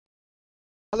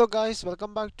Hello guys,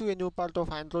 welcome back to a new part of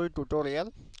Android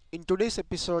tutorial. In today's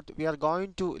episode, we are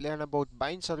going to learn about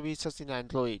bind services in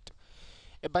Android.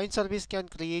 A bind service can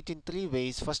create in three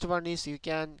ways. First one is you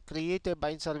can create a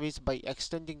bind service by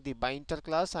extending the binder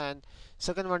class, and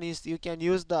second one is you can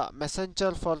use the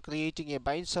messenger for creating a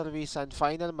bind service, and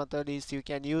final method is you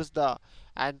can use the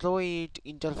Android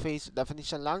interface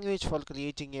definition language for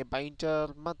creating a binder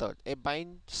method, a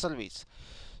bind service.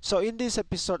 So in this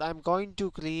episode, I'm going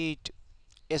to create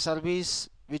a service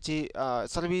which is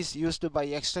service used by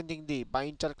extending the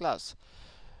binder class.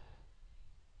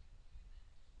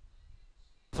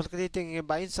 For creating a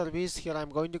bind service, here I'm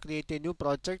going to create a new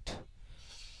project.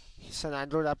 It's an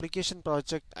Android application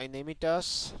project. I name it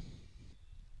as,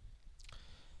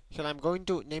 here I'm going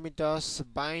to name it as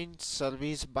bind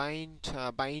service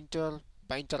binder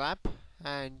app,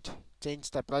 and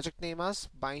change the project name as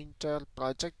binder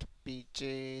project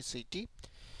pjct,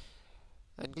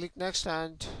 and click next,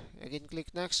 and again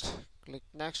click next.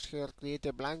 Here create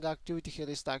a blank activity. Here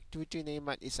is the activity name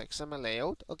and is XML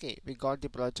layout. Okay, we got the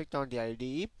project on the IDE.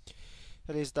 Here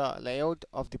is the layout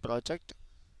of the project.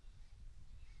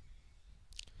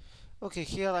 Okay,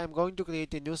 here I am going to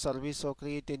create a new service. So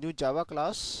create a new Java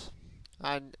class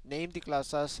and name the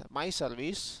class as my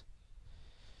service,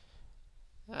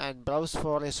 and browse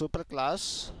for a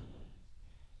superclass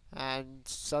and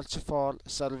search for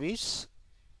service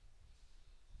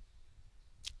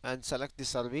and select the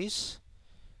service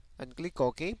and click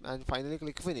OK, and finally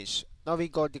click finish. Now we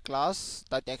got the class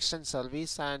that extends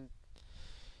service, and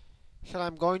here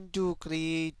I'm going to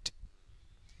create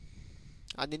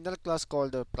an inner class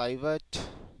called private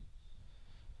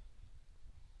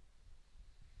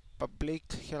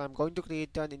public. Here I'm going to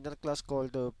create an inner class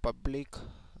called public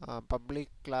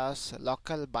class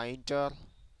local binder,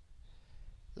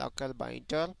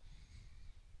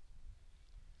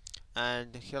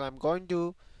 and here I'm going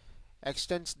to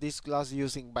extend this class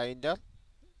using binder,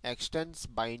 extends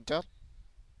binder.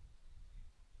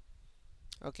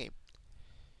 Okay,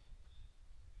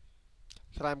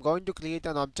 here I'm going to create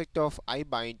an object of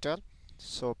iBinder.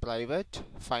 So private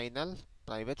final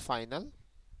iBinder.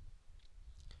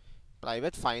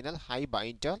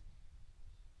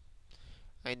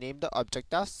 I name the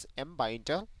object as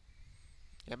mbinder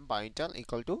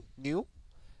equal to new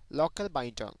local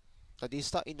binder, that is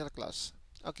the inner class.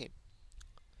 Okay,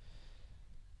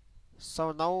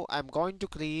 so now I'm going to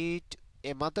create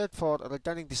a method for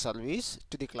returning the service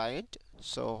to the client.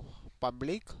 So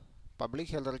public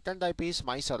here the return type is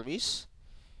my service,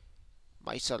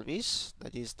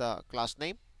 that is the class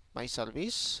name my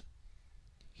service.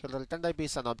 Here the return type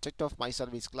is an object of my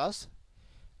service class,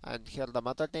 and here the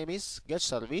method name is get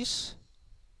service,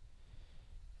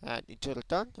 and it will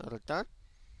return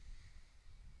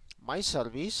my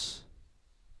service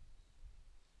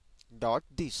dot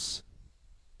this.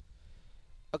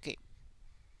 Okay,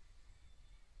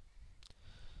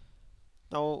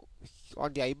 now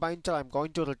on the iBinder I'm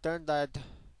going to return that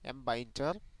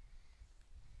mbinder,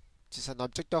 which is an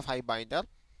object of iBinder.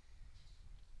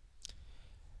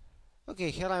 Okay,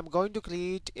 here I'm going to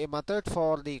create a method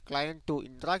for the client to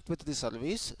interact with the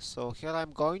service. So here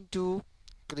I'm going to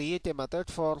create a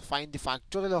method for find the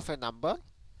factorial of a number.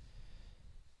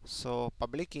 So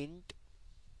public int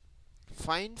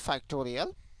find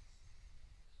factorial.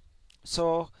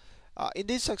 So in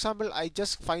this example, I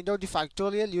just find out the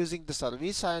factorial using the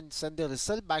service and send the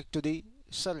result back to the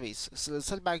service, so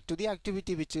result back to the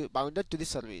activity which is bounded to the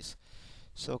service.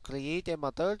 So create a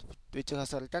method which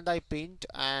has a return type int,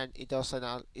 and it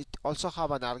also have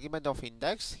an argument of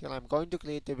index. Here I'm going to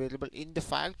create a variable int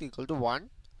fact equal to 1,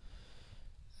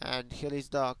 and here is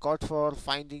the code for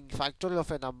finding factorial of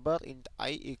a number int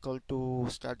I equal to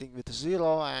starting with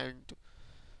 0, and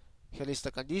here is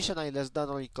the condition I less than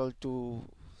or equal to,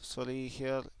 sorry,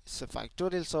 here is a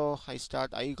factorial, so I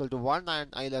start I equal to 1 and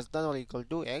I less than or equal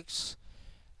to x,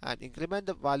 and increment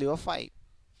the value of I,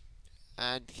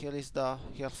 and here is the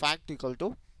fact equal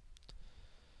to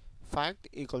fact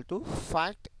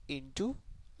into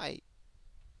I,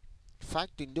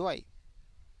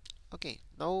 Okay,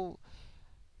 now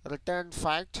return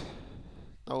fact.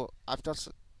 Now after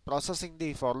processing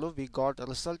the for loop, we got a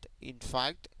result in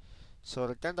fact, so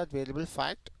return that variable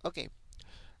fact. Okay,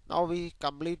 now we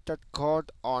complete that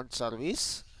code on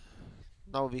service.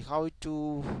 Now we have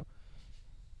to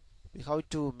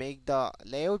make the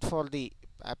layout for the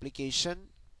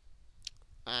application,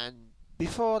 and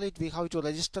before it we have to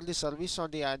register the service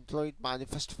on the Android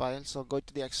manifest file. So go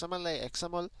to the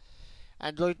XML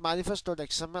Android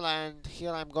manifest.xml, and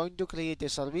here I'm going to create a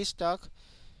service tag,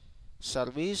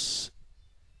 service,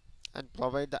 and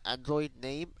provide the Android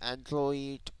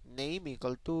name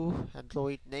equal to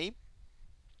Android name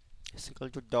is equal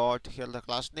to dot. Here the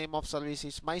class name of service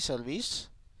is my service.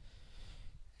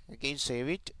 Again save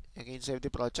it. Again save the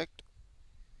project.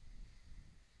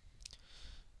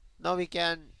 Now we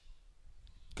can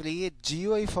create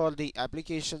GUI for the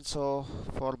application. So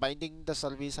for binding the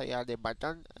service I add a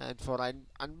button, and for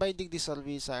unbinding the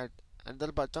service I add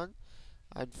another button,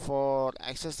 and for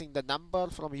accessing the number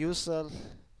from user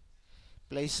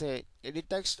place a edit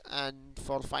text, and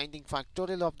for finding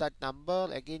factorial of that number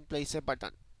again place a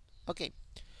button. Okay,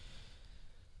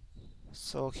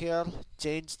 so here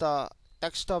change the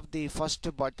text of the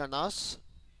first button as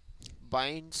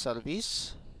bind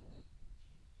service,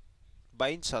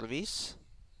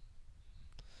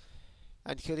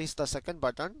 and here is the second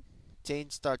button.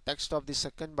 Change the text of the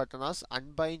second button as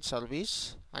unbind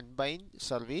service,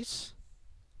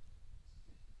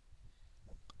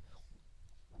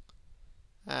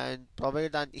 and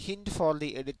provide an hint for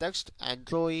the edit text,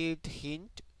 Android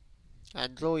hint,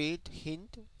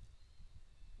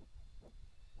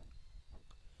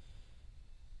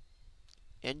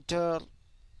 enter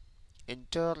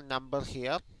number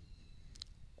here,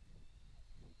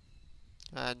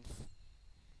 and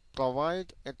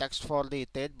provide a text for the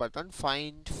third button,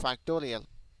 find factorial.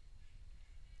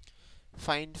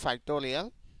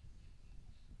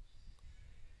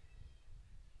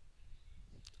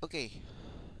 Okay,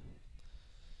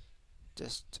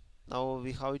 just now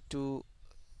we have to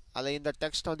align the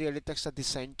text on the edit text at the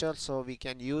center, so we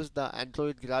can use the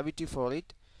Android gravity for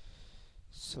it.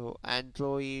 So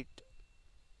Android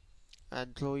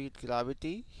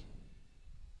gravity,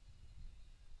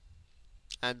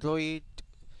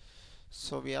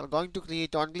 so we are going to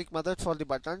create on-click method for the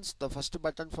buttons. The first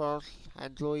button for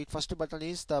Android, first button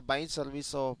is the bind service,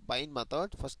 so bind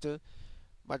method. First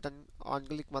button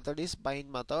on-click method is bind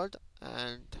method,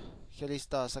 and here is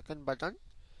the second button,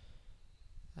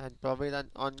 and provide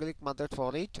an on-click method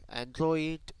for it,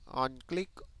 Android on click,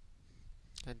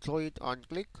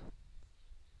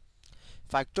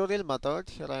 factorial method.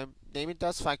 Here I am name it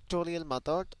as factorial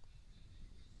method,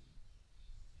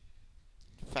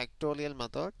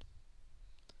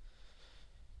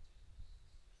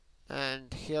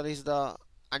 and here is the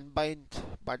unbind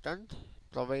button.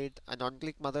 Provide an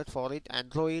on-click method for it,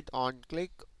 Android on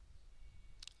click,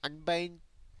 unbind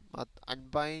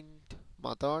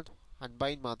method.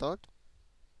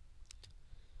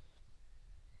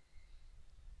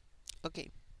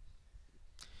 Okay,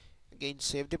 again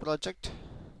save the project.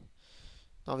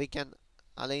 Now we can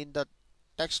align the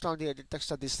text on the edit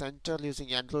text at the center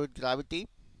using Android gravity.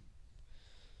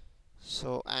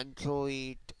 So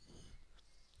Android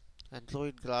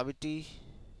gravity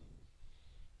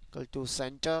equal to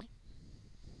center.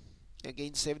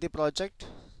 Again save the project.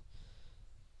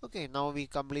 Okay, now we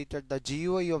completed the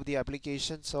GUI of the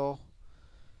application. So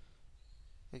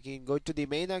again go to the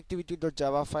main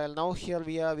activity.java file. Now here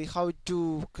we have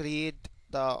to create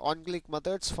the on-click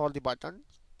methods for the button.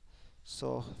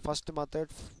 So first method,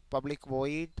 public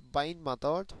void bind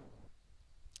method.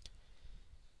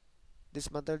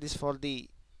 This method is for the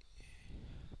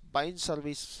bind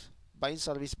service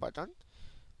button.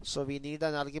 So we need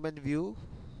an argument view,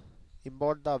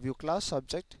 import the view class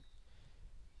object.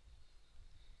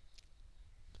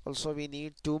 Also we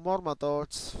need two more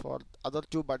methods for other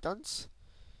two buttons.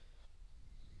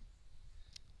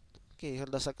 Okay, here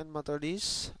the second method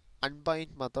is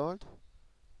unbind method.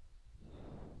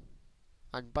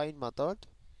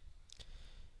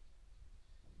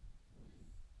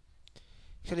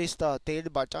 Here is the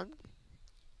third button,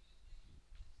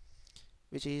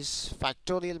 which is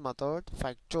factorial method.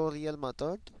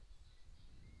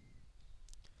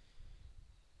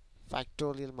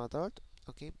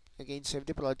 Okay, again save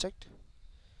the project.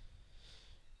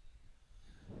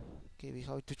 Okay, we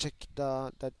have to check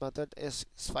that method is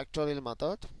factorial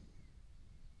method.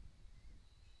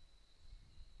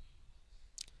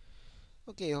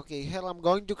 Okay, here I'm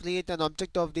going to create an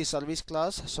object of the service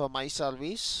class. So my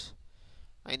service,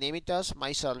 I name it as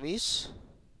my service.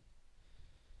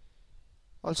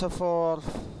 Also for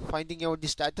finding out the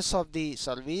status of the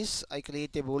service, I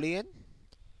create a boolean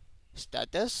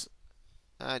status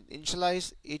and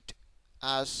initialize it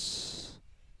as.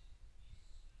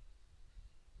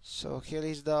 So here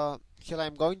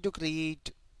I'm going to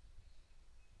create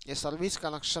a service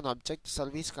connection object,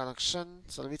 service connection.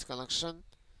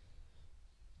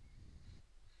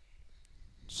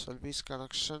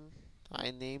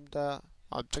 I name the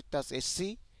object as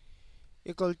SC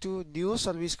equal to new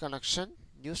service connection.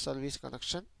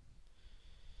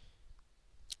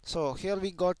 So here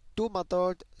we got two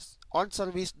methods, on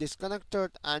service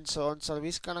disconnected and so on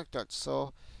service connected.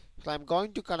 So I'm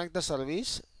going to connect the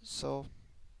service. So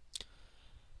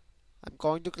I'm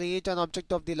going to create an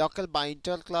object of the local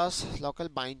binder class, local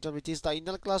binder, which is the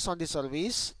inner class on the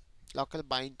service. Local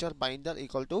binder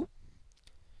equal to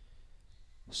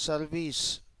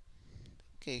service.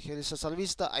 Okay, here is a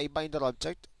service, the iBinder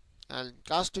object, and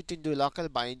cast it into local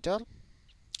binder.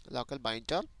 Local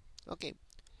binder. Okay.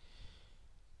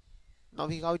 Now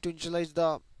we have to initialize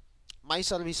the my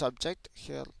service object.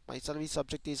 Here my service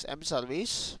object is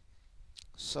mService.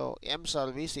 So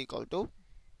mService equal to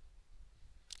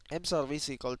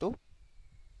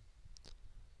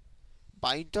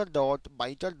binder dot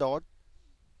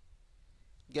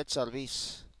get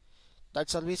service. That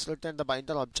service return the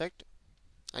binder object,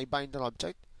 iBinder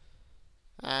object,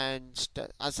 and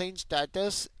assign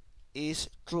status is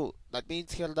true. That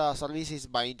means here the service is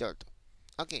bindered.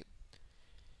 Okay.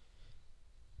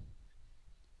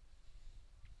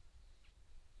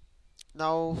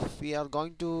 Now we are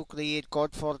going to create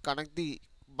code for connect the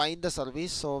bind the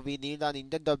service. So we need an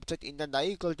indent object, indent I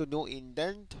equal to new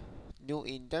indent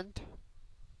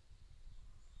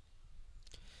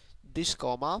this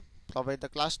comma, provide the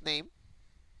class name.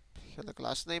 Here the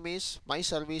class name is my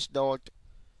service dot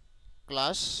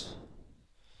class.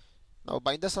 Now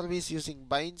bind the service using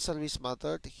bind service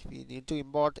method. We need to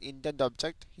import indent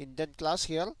object, indent class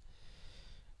here.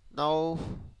 Now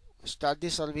start the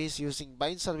service using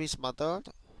bind service method.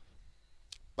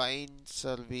 Bind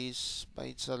service.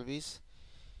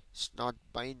 It's not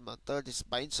bind method, it's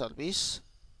bind service.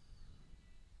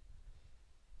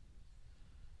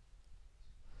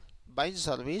 Bind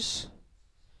service.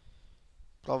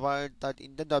 Provide that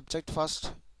indent object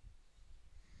first.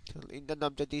 Indent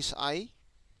object is I,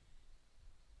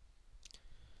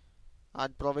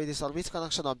 and provide the service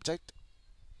connection object.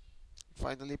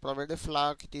 Finally provide a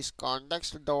flag, it is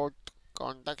context dot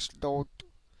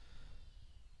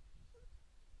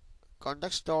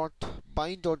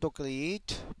bind auto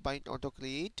create.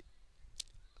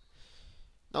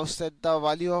 Now set the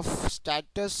value of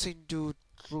status into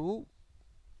true,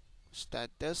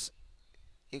 status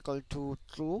equal to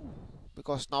true,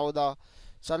 because now the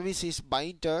service is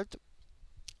binded,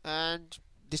 and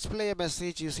display a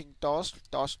message using toast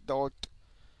dot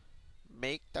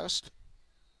make toast.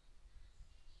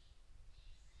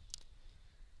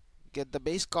 Get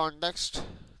base context,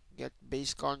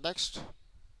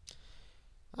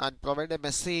 and provide a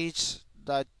message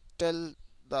that tell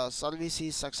the service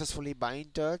is successfully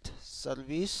binded.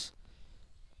 Service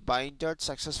binded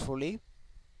successfully.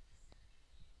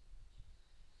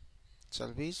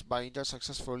 Service binded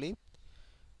successfully.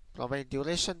 Provide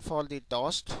duration for the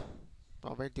toast.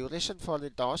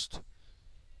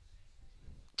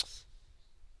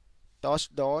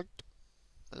 Toast dot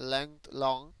length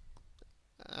long,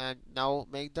 and now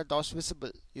make the toast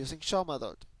visible using show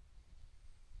method.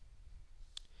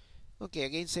 Okay,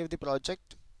 again save the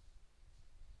project.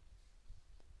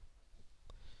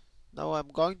 Now I'm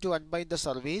going to unbind the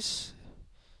service.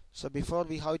 So before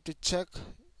we have to check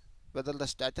whether the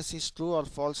status is true or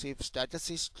false. If status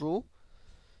is true,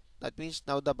 that means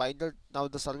now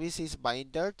the service is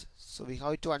binded. So we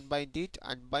have to unbind it,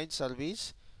 unbind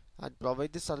service, and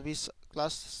provide the service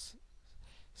class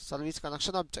service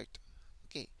connection object.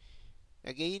 Okay.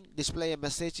 Again display a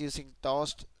message using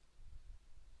toast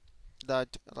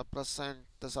that represent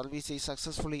the service is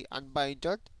successfully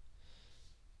unbinded.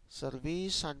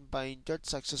 Service unbinded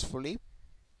successfully,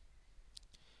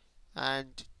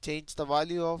 and change the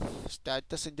value of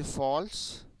status into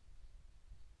false.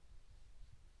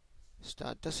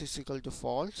 Status is equal to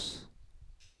false.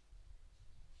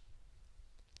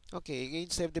 Okay, again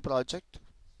save the project.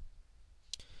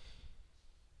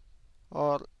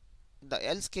 Or the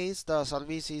else case, the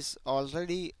service is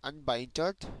already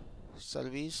unbinded.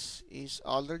 Service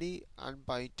already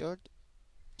unbinded.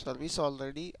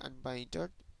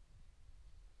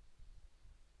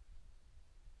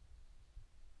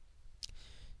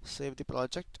 Save the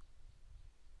project.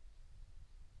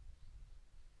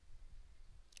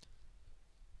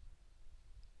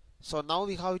 So now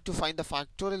we have to find the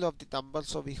factorial of the number.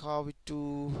 So we have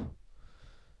to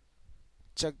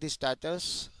check the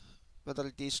status whether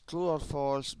it is true or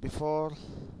false. Before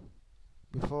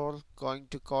going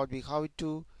to code, we have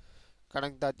to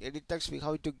connect that edit text. We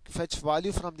have to fetch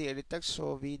value from the edit text.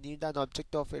 So we need an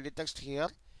object of edit text here.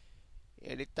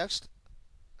 Edit text,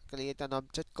 create an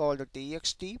object called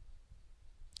txt,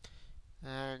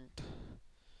 and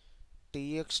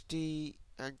txt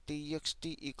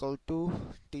equal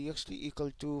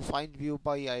to find view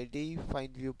by id,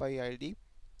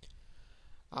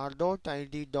 r dot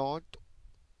id dot,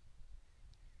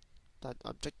 that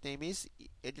object name is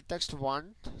edit text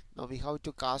 1. Now we have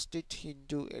to cast it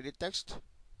into edit text.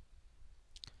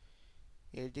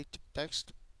 edit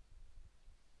text.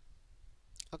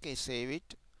 Okay, save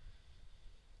it.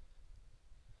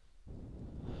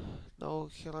 Now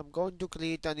here I'm going to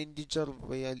create an integer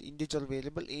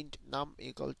variable int num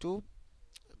equal to,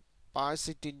 parse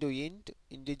it into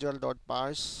integer dot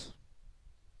parse,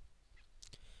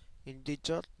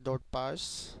 integer dot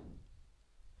parse,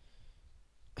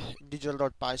 integer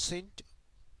dot parseInt,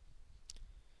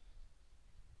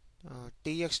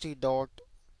 txt dot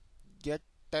get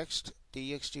text,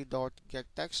 txt dot get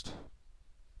text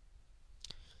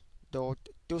dot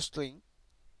toString,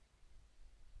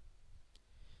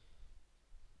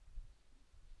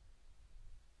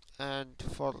 and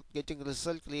for getting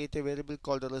result, create a variable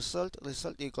called result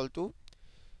equal to,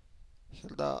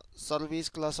 here the service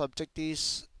class object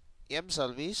is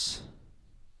mservice,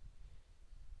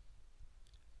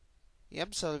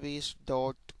 mservice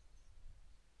dot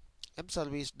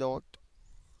mservice dot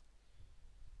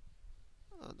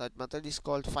that method is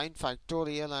called find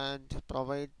factorial and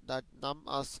provide that num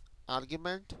as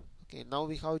argument. Okay, now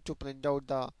we have to print out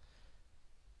the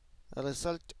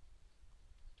result.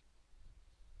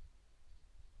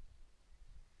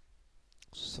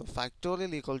 So factorial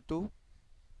is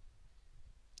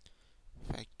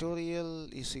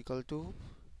equal to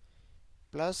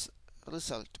plus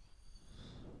result.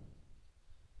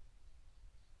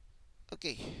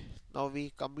 Okay, now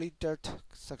we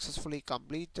successfully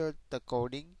completed the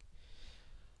coding.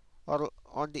 Or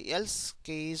on the else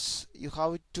case, you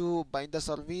have to bind the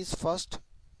service first.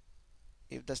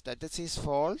 If the status is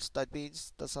false, that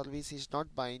means the service is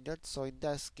not binded. So in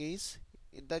that case,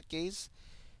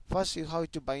 first you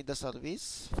have to bind the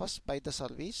service.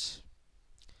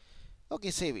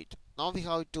 Okay, save it. Now we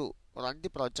have to run the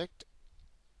project.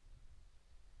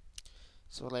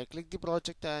 So right click the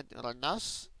project and run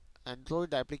as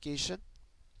Android application.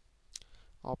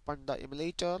 Open the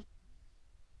emulator.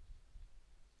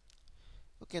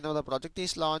 Okay, now the project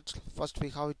is launched. First we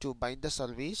have to bind the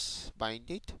service. Bind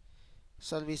it.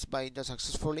 Service binder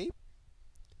successfully.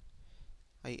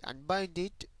 I unbind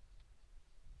it.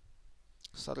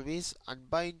 Service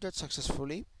unbinded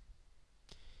successfully.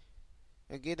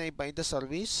 Again I bind the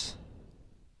service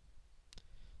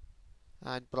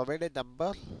and provide a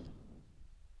number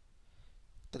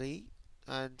 3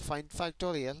 and find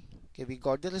factorial. Okay, we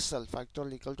got the result,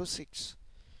 factorial equal to 6.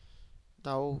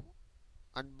 Now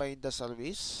unbind the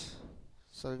service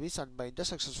unbinded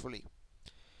successfully.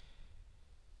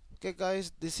 Okay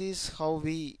guys, this is how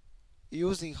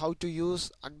to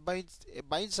use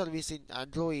bind service in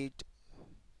Android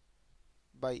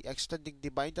by extending the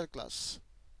binder class.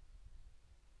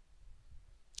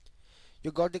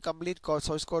 You got the complete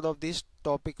source code of this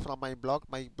topic from my blog.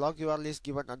 My blog URL is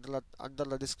given under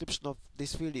the description of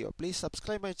this video. Please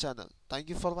subscribe my channel. Thank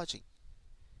you for watching.